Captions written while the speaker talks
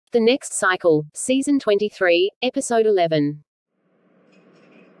The Next Cycle, Season 23, Episode 11.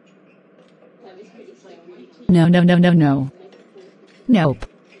 No, no, no, no, no. Nope.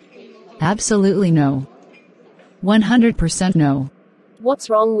 Absolutely no. 100% no. What's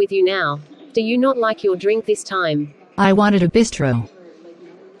wrong with you now? Do you not like your drink this time? I wanted a bistro.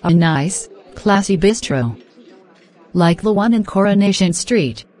 A nice, classy bistro. Like the one in Coronation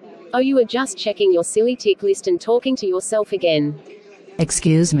Street. Oh, you are just checking your silly tick list and talking to yourself again.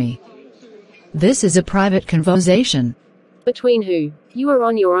 Excuse me. This is a private conversation. Between who? You are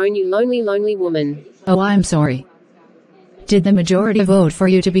on your own, you lonely, lonely woman. Oh, I'm sorry. Did the majority vote for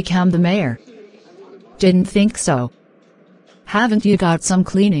you to become the mayor? Didn't think so. Haven't you got some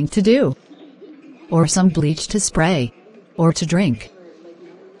cleaning to do? Or some bleach to spray? Or to drink?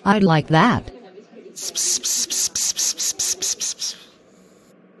 I'd like that.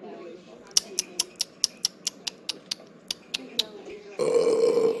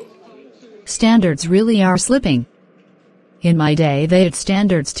 Standards really are slipping. In my day they had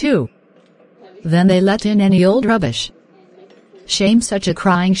standards too. Then they let in any old rubbish. Shame, such a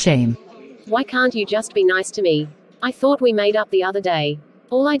crying shame. Why can't you just be nice to me? I thought we made up the other day.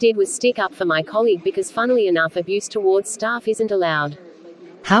 All I did was stick up for my colleague because funnily enough abuse towards staff isn't allowed.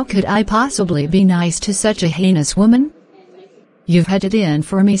 How could I possibly be nice to such a heinous woman? You've had it in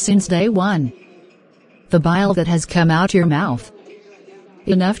for me since day one. The bile that has come out your mouth.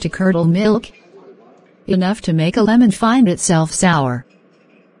 Enough to curdle milk. Enough to make a lemon find itself sour.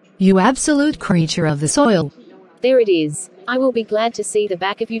 You absolute creature of the soil. There it is. I will be glad to see the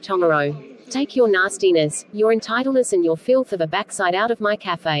back of you tomorrow. Take your nastiness, your entitledness and your filth of a backside out of my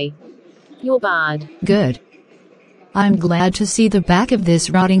cafe. You're barred. Good. I'm glad to see the back of this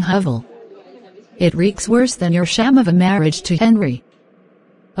rotting hovel. It reeks worse than your sham of a marriage to Henry.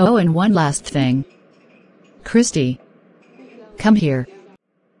 Oh, and one last thing. Christi. Come here.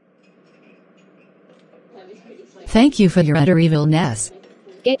 Thank you for your utter evilness.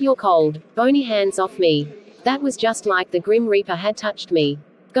 Get your cold, bony hands off me. That was just like the Grim Reaper had touched me.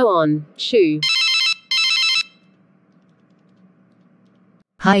 Go on, shoo.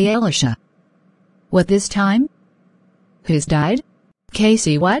 Hi Alicia. What this time? Who's died?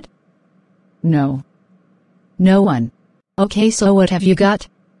 Casey what? No. No one. Okay, so what have you got?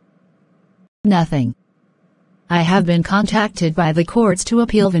 Nothing. I have been contacted by the courts to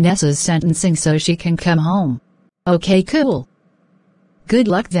appeal Vanessa's sentencing so she can come home. Okay, cool. Good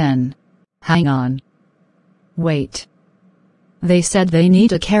luck then. Hang on. Wait. They said they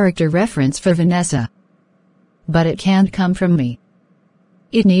need a character reference for Vanessa. But it can't come from me.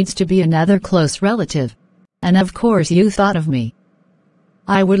 It needs to be another close relative. And of course you thought of me.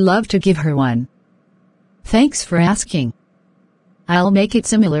 I would love to give her one. Thanks for asking. I'll make it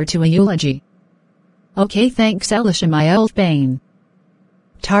similar to a eulogy. Okay, thanks Alicia, my old bane.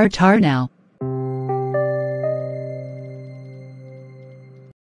 Tar now.